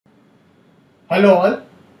Hello all.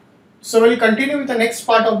 So we'll continue with the next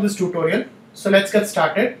part of this tutorial. So let's get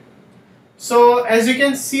started. So as you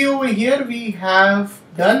can see over here, we have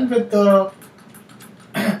done with the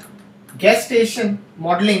gas station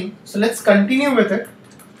modeling. So let's continue with it.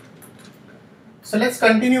 So let's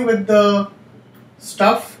continue with the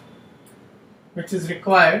stuff which is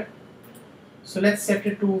required. So let's set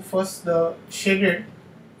it to first the shaded.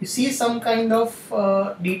 You see some kind of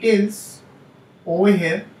details over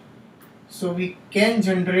here. So we can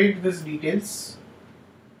generate these details.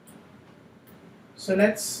 So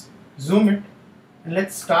let's zoom it and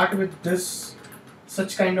let's start with this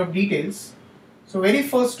such kind of details. So very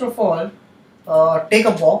first of all, take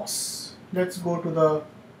a box. Let's go to the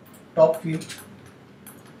top view.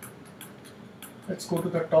 Let's go to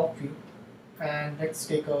the top view and let's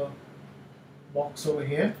take a box over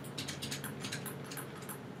here.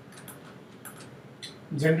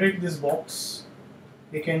 Generate this box.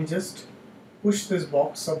 You can just push this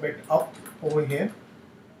box a bit up over here.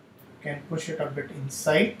 You can push it a bit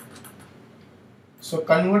inside. So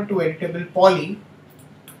convert to editable poly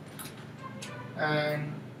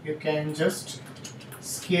and you can just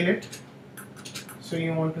scale it. So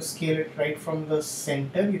you want to scale it right from the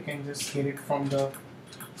center, you can just scale it from the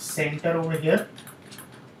center over here.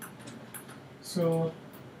 So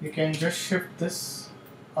you can just shift this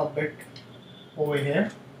a bit over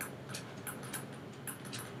here.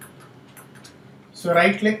 So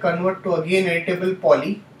right click, convert to again editable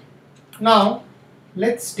poly. Now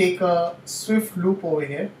let's take a swift loop over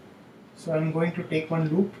here. So I'm going to take one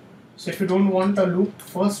loop. So if you don't want a loop,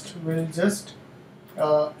 first we'll just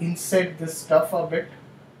insert this stuff a bit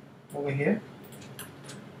over here.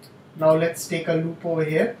 Now let's take a loop over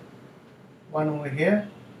here, one over here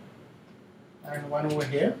and one over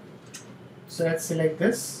here. So let's select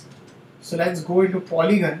this. So let's go into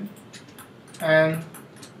polygon and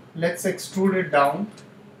let's extrude it down.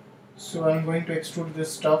 So I'm going to extrude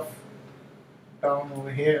this stuff down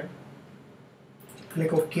over here.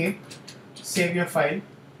 Click OK, save your file.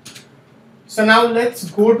 So now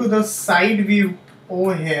let's go to the side view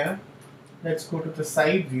over here. Let's go to the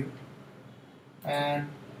side view and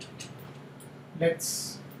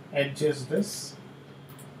let's adjust this.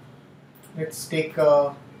 Let's take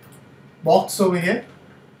a box over here.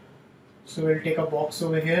 So we'll take a box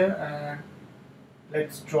over here and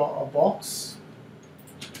let's draw a box.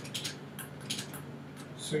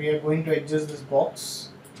 So we are going to adjust this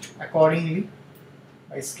box accordingly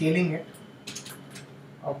by scaling it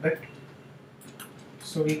a bit.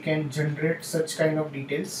 So we can generate such kind of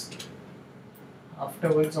details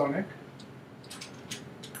afterwards on it.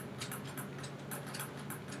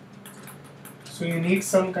 So you need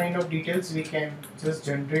some kind of details, we can just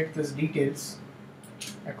generate these details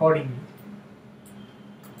accordingly.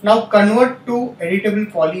 Now convert to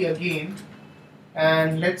editable poly again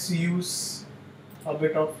and let's use a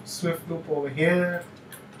bit of swift loop over here,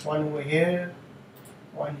 one over here,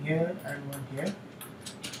 one here and one here.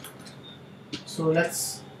 So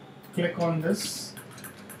let's click on this.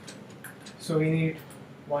 So we need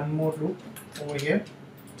one more loop over here.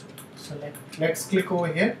 So let's click over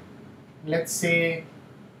here. Let's say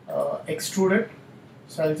extrude it.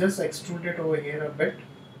 So I'll just extrude it over here a bit.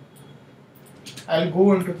 I'll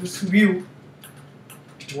go into this view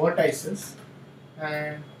vertices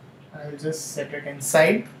and I'll just set it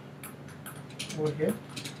inside over here.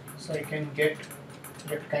 So I can get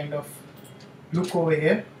that kind of look over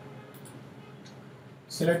here.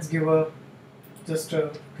 So let's give just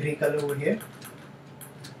a gray color over here.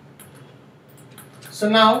 So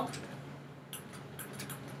now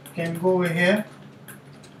you can go over here.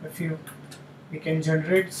 We can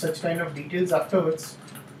generate such kind of details afterwards.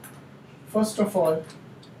 First of all,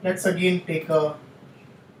 let's again take a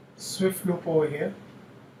swift loop over here.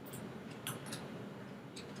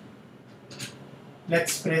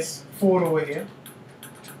 Let's press 4 over here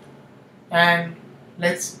and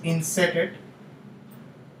let's insert it.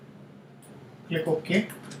 Click OK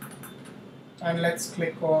and let's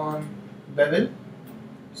click on bevel.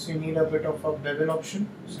 So you need a bit of a bevel option.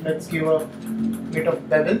 So let's give a bit of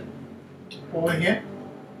bevel over here.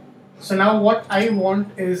 So now what I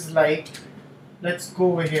want is like, let's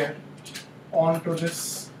go over here onto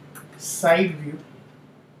this side view.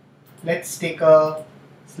 Let's take a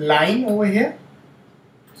line over here.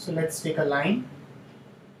 So let's take a line.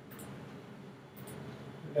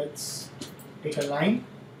 Let's take a line.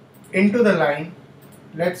 Into the line,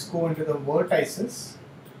 let's go into the vertices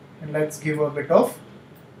and let's give a bit of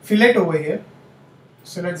fillet over here.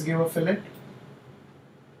 So let's give a fillet.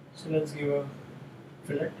 So let's give a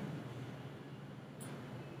fillet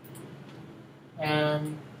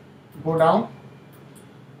and go down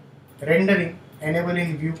rendering, enable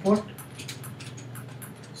in viewport.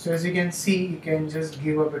 So as you can see, you can just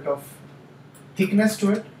give a bit of thickness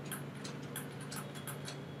to it,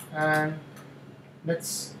 and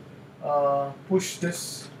let's push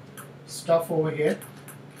this stuff over here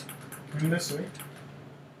in this way.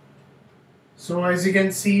 So as you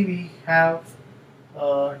can see, we have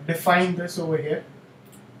defined this over here.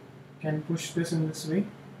 Can push this in this way.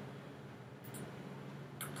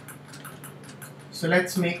 So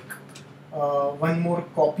let's make one more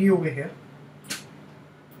copy over here,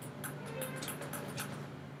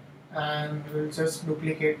 and we'll just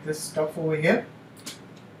duplicate this stuff over here.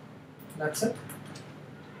 That's it.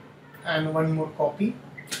 And one more copy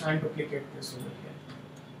and duplicate this over here.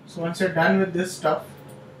 So once you're done with this stuff,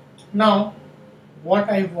 now what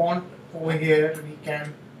I want over here, we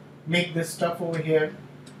can make this stuff over here,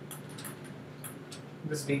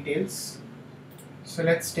 this details. So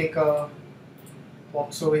let's take a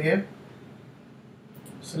box over here.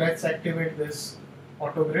 So let's activate this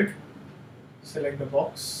auto grid, select the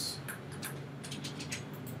box,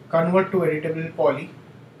 convert to editable poly,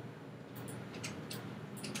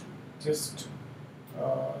 just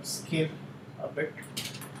scale a bit.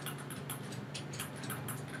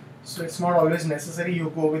 So it's not always necessary you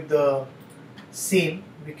go with the same,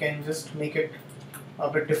 we can just make it a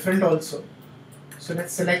bit different also. So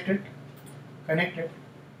let's select it, connect it,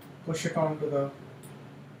 push it onto the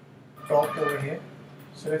top over here.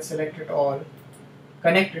 So let's select it all,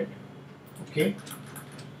 connect it. Okay,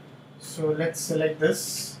 so let's select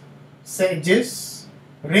this edges,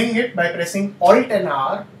 ring it by pressing Alt and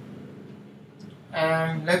R,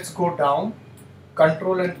 and let's go down,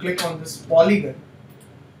 control and click on this polygon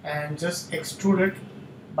and just extrude it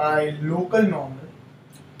by local normal.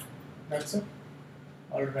 That's it.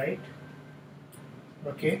 Alright.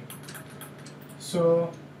 Okay,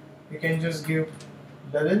 so you can just give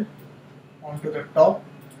bevel onto the top,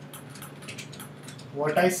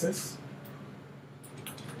 vertices,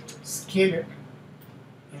 scale it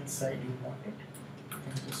inside you want it,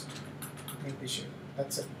 and just make the shape.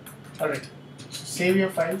 That's it. Alright, so save your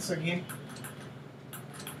files again.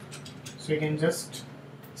 So you can just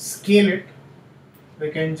scale it,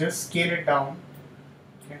 you can just scale it down,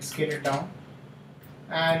 you can scale it down,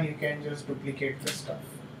 and you can just duplicate the stuff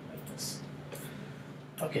like this.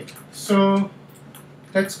 Okay, so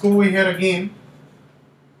let's go over here again.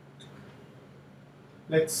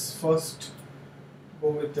 Let's first go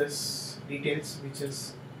with this details which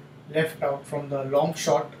is left out from the long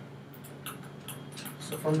shot.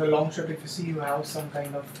 So from the long shot, if you see, you have some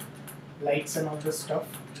kind of lights and all this stuff.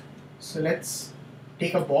 So let's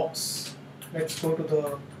take a box, let's go to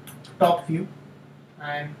the top view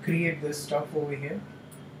and create this stuff over here.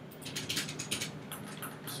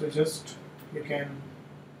 So just you can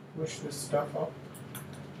push this stuff up.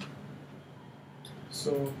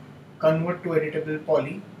 So convert to editable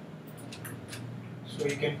poly. So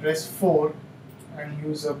you can press 4 and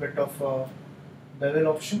use a bit of a bevel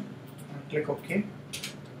option and click OK.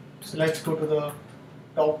 So let's go to the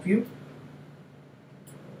top view,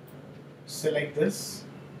 select this,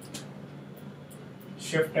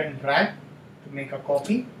 shift and drag to make a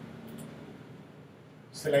copy,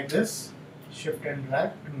 select this, shift and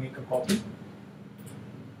drag to make a copy,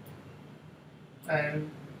 and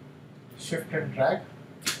shift and drag,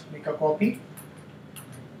 make a copy,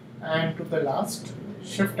 and to the last,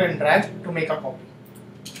 shift and drag to make a copy.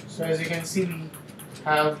 So as you can see, we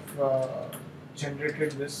have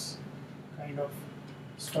generated this kind of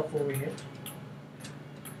stuff over here.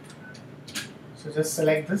 So just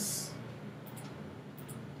select this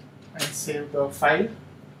and save the file.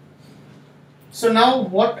 So now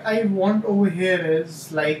what I want over here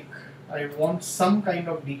is, like, I want some kind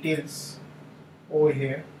of details over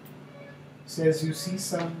here. So as you see,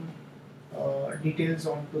 some details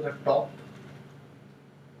onto the top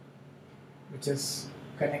which is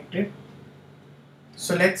connected.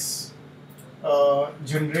 So let's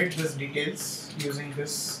generate this details using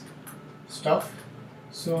this stuff.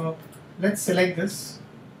 So let's select this,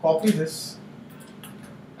 copy this,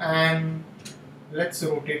 and let's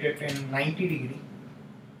rotate it in 90 degree,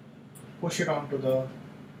 push it onto the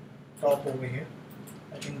top over here.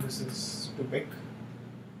 I think this is too big,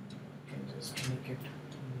 you can just make it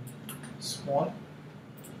small.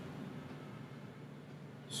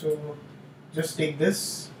 So just take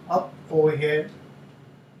this up over here.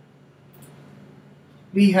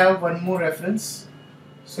 We have one more reference,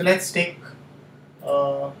 so let's take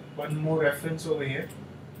one more reference over here.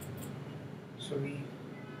 So we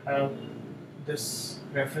have this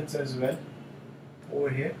reference as well over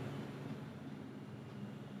here,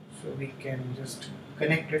 so we can just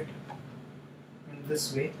connect it in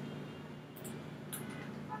this way.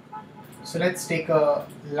 So let's take a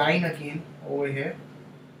line again over here.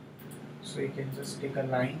 So you can just take a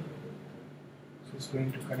line. So it's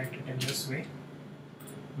going to connect it in this way.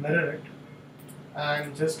 Mirror it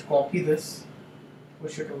and just copy this,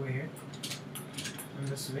 push it over here in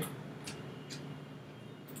this way.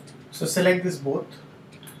 So select this both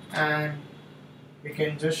and we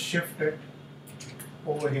can just shift it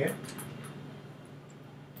over here.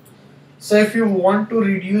 So if you want to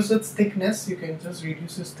reduce its thickness, you can just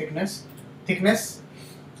reduce its thickness to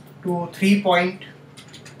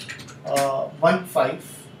 3.15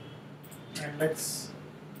 and let's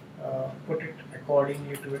put it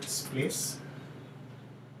accordingly to its place.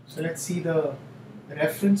 So let's see the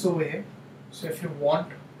reference over here. So if you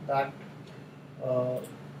want that,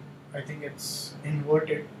 I think it's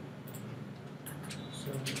inverted,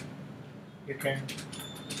 so you can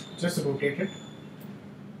just rotate it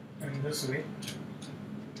in this way.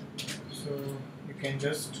 So you can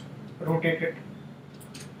just rotate it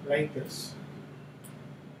like this.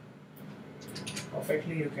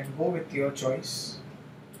 Perfectly, you can go with your choice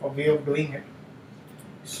or way of doing it.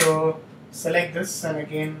 So select this and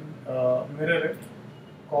again mirror it,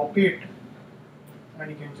 copy it, and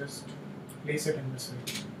you can just place it in this way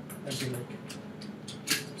as you like it.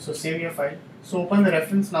 So save your file. So open the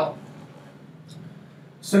reference now.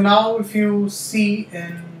 So now if you see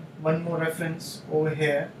in one more reference over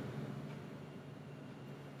here,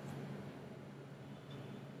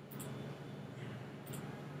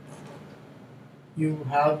 you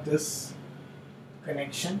have this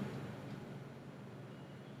connection.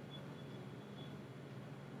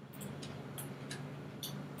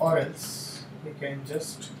 Or else you can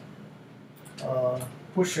just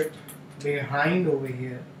push it behind over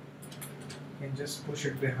here. You can just push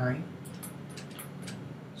it behind.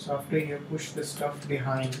 So after you push the stuff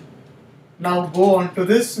behind, now go on to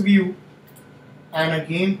this view and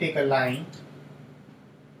again take a line.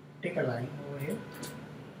 Take a line over here.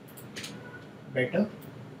 Better.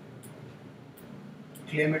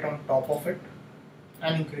 Claim it on top of it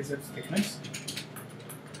and increase its thickness.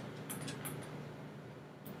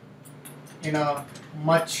 In a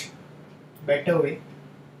much better way,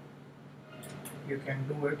 you can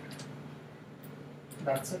do it.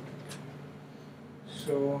 That's it.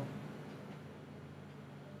 So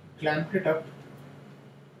clamp it up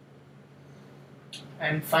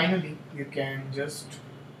and finally you can just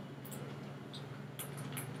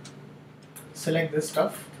select this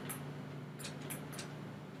stuff.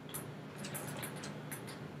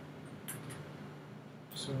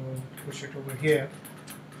 So push it over here.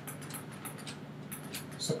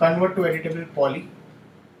 So convert to editable poly.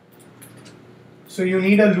 So you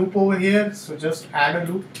need a loop over here, so just add a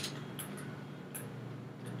loop.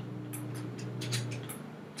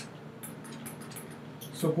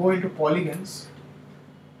 So go into polygons.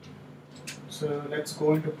 So let's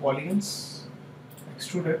go into polygons,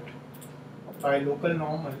 extrude it, apply local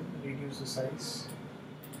normal, reduce the size,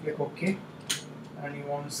 click OK, and you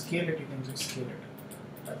want to scale it, you can just scale it.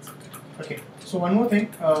 That's it. Okay, so one more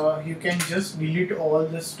thing, you can just delete all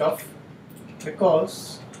this stuff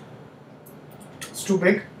because it's too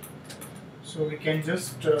big. So we can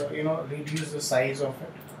just reduce the size of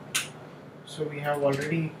it. So we have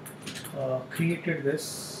already created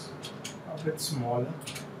this a bit smaller.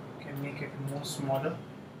 You can make it more smaller.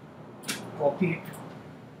 Copy it.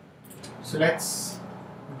 So let's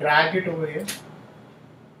drag it over here.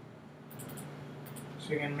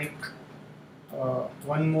 So you can make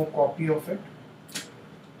one more copy of it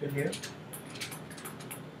till here.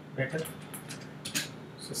 Better.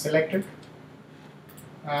 So select it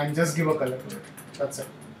and just give a color to it. That's it.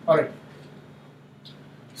 Alright.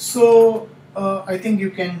 So I think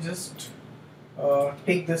you can just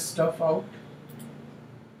take this stuff out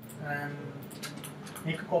and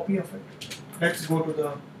make a copy of it. Let's go to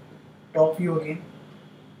the top view again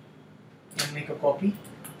and make a copy.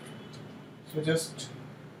 So just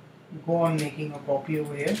go on making a copy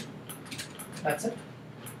over here. That's it.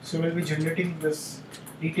 So we'll be generating this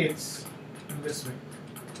details in this way.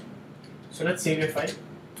 So let's save your file.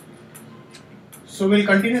 So we'll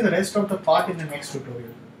continue the rest of the part in the next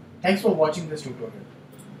tutorial. Thanks for watching this tutorial.